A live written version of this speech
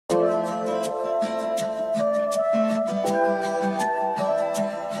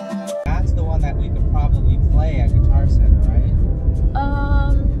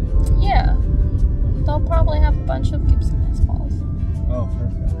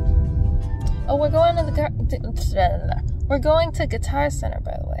Oh, we're going to Guitar Center,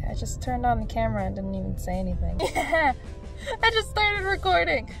 by the way. I just turned on the camera and didn't even say anything. Yeah, I just started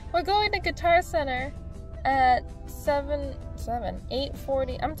recording. We're going to Guitar Center at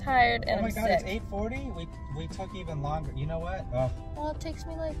 8:40. I'm tired and I'm sick. Oh my god, it's 8:40? We took even longer. You know what? Oh. Well, it takes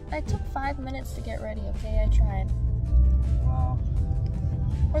me I took 5 minutes to get ready, okay? I tried. Wow.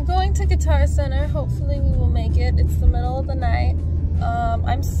 We're going to Guitar Center. Hopefully we will make it. It's the middle of the night.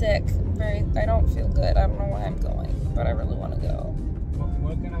 I'm sick. I don't feel good. I don't know why I'm going, but I really want to go.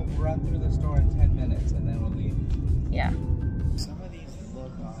 We're gonna run through the store in 10 minutes and then we'll leave. Yeah. Some of these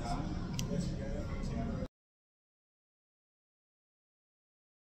look awesome.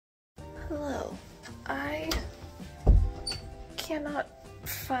 Hello. I cannot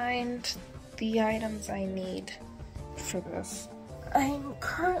find the items I need for this. I'm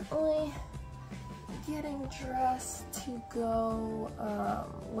currently getting dressed to go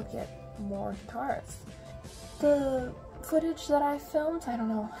look at more guitars. The footage that I filmed, I don't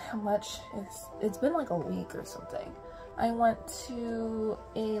know how much, it's been like a week or something. I went to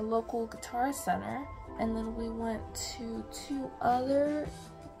a local Guitar Center and then we went to 2 other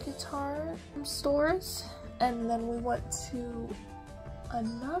guitar stores and then we went to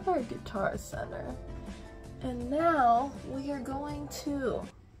another Guitar Center and now we are going to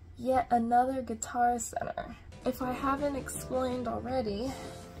yet another Guitar Center. If I haven't explained already,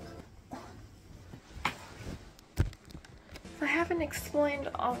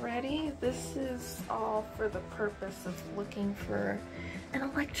 this is all for the purpose of looking for an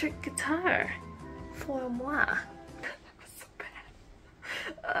electric guitar for moi. That was so bad.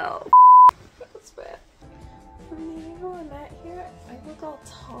 Oh, that was bad. I mean, you know, in that here, I look all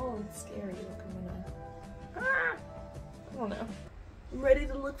tall and scary looking when I don't know. I'm ready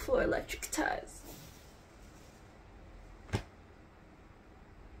to look for electric guitars.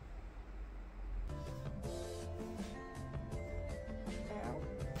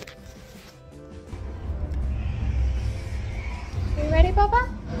 Are you ready, Papa?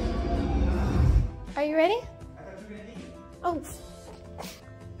 Are you ready? Oh,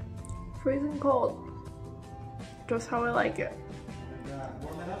 freezing cold. Just how I like it.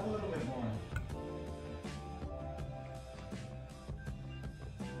 Warm it up a little bit more.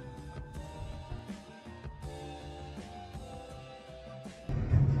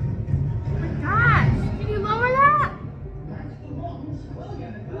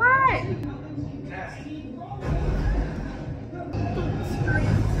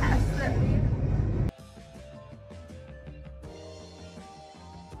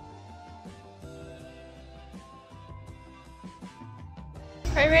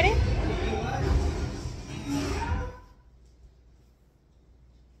 Are you ready?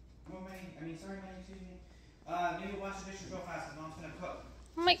 Maybe wash the dishes real fast because Mom's gonna cook.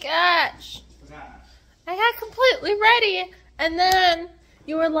 Oh my gosh. I got completely ready and then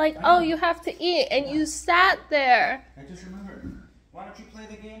you were like, oh, you have to eat and you sat there. I just remembered. Why don't you play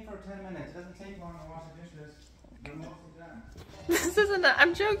the game for 10 minutes? It doesn't take long to wash the dishes. You're mostly done. This isn't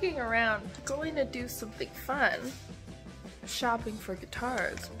I'm joking around. I'm going to do something fun. Shopping for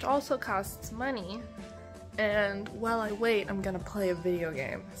guitars, which also costs money. And while I wait, I'm gonna play a video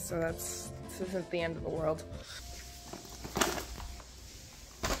game. So this isn't the end of the world.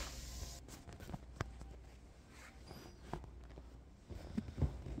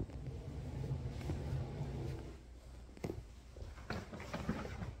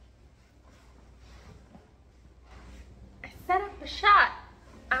 I set up a shot.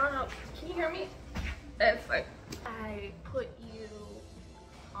 I don't know, can you hear me? It's like, I put you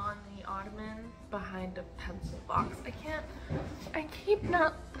on the ottoman behind a pencil box. I keep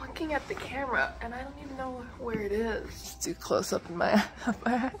not looking at the camera and I don't even know where it is. Just too close up in my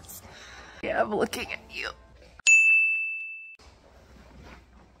eyes. Yeah, I'm looking at you.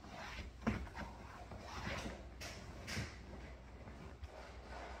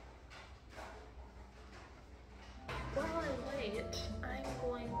 While I wait, I'm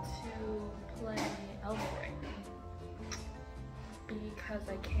going to play Elden Ring. Because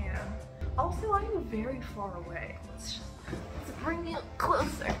I can. Also, I'm very far away. Let's bring you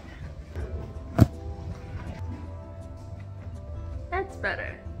closer. That's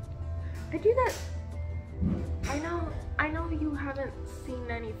better. I do that. I know you haven't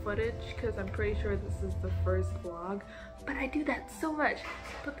seen any footage because I'm pretty sure this is the first vlog, but I do that so much.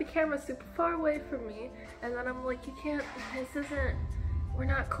 Put the camera super far away from me and then I'm like, we're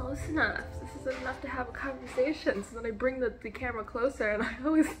not close enough. This isn't enough to have a conversation. So then I bring the camera closer and I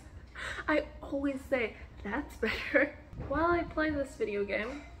always say, that's better. While I play this video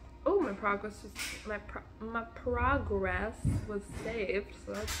game, Oh, my progress was saved,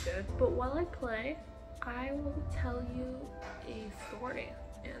 so that's good. But while I play, I will tell you a story,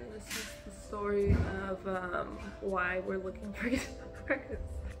 and this is the story of why we're looking for guitars.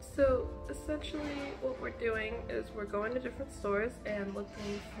 So essentially what we're doing is we're going to different stores and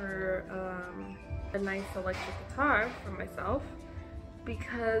looking for a nice electric guitar for myself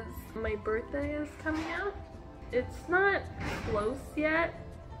because my birthday is coming out. It's not close yet,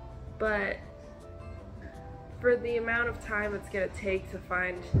 but for the amount of time it's gonna take to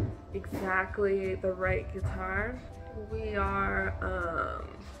find exactly the right guitar, we are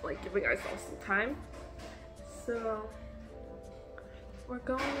like giving ourselves some time. So we're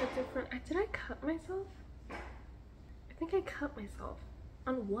going to different, did I cut myself? I think I cut myself.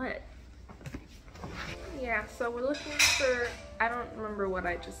 On what? Yeah, so we're looking for, I don't remember what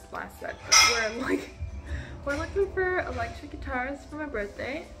I just last said, but we're looking for electric guitars for my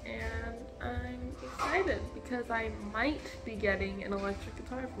birthday, and I'm excited because I might be getting an electric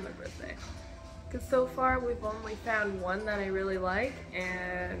guitar for my birthday. Because so far we've only found one that I really like,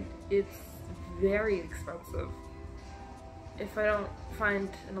 and it's very expensive. If I don't find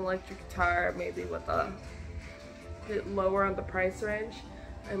an electric guitar, maybe with a bit lower on the price range,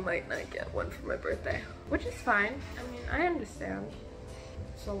 I might not get one for my birthday, which is fine. I mean, I understand.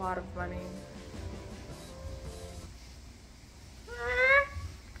 It's a lot of money.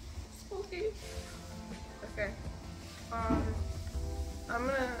 Spooky. Okay. I'm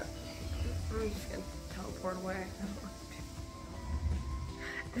just gonna teleport away.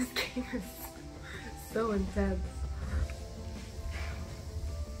 This game is so intense.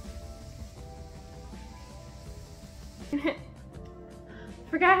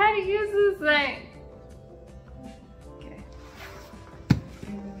 Forgot how to use this thing. Okay.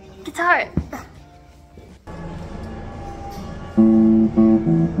 Guitar.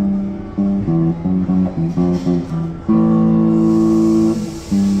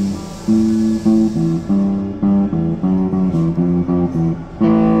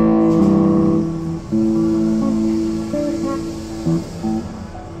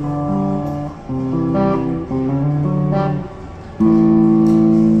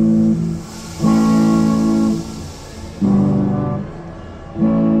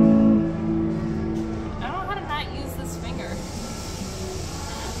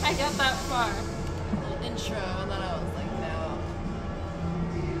 I got that far. Little intro, and then I was like, no.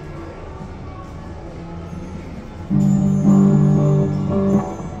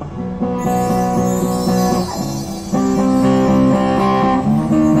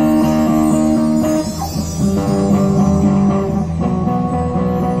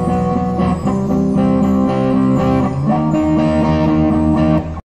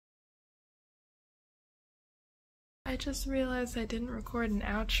 I just realized I didn't record an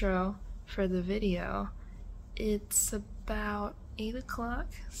outro for the video. It's about 8 o'clock,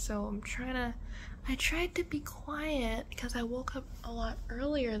 so I tried to be quiet because I woke up a lot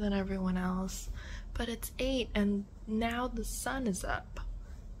earlier than everyone else, but it's 8 and now the sun is up.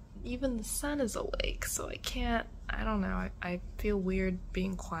 Even the sun is awake, so I don't know, I feel weird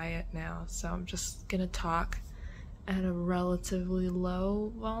being quiet now, so I'm just gonna talk at a relatively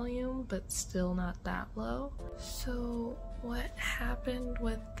low volume, but still not that low. So what happened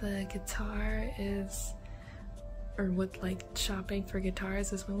with the guitar is, or with like shopping for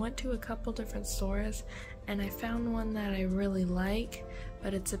guitars, is we went to a couple different stores and I found one that I really like,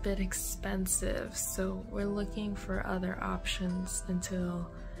 but it's a bit expensive, so we're looking for other options until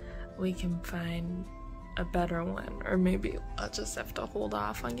we can find a better one, or maybe I'll just have to hold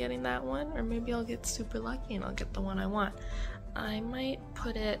off on getting that one, or maybe I'll get super lucky and I'll get the one I want. I might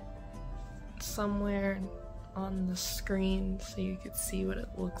put it somewhere on the screen so you could see what it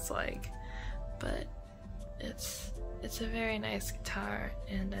looks like, but it's a very nice guitar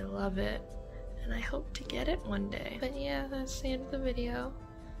and I love it and I hope to get it one day. But yeah, that's the end of the video,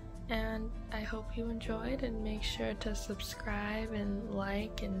 and I hope you enjoyed, and make sure to subscribe and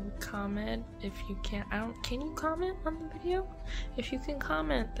like and comment if you can. Can you comment on the video? If you can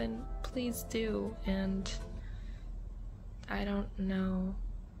comment, then please do. And I don't know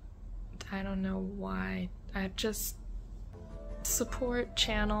why. I just support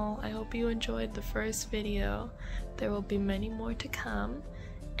channel. I hope you enjoyed the first video. There will be many more to come,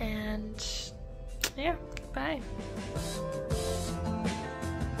 and yeah, goodbye.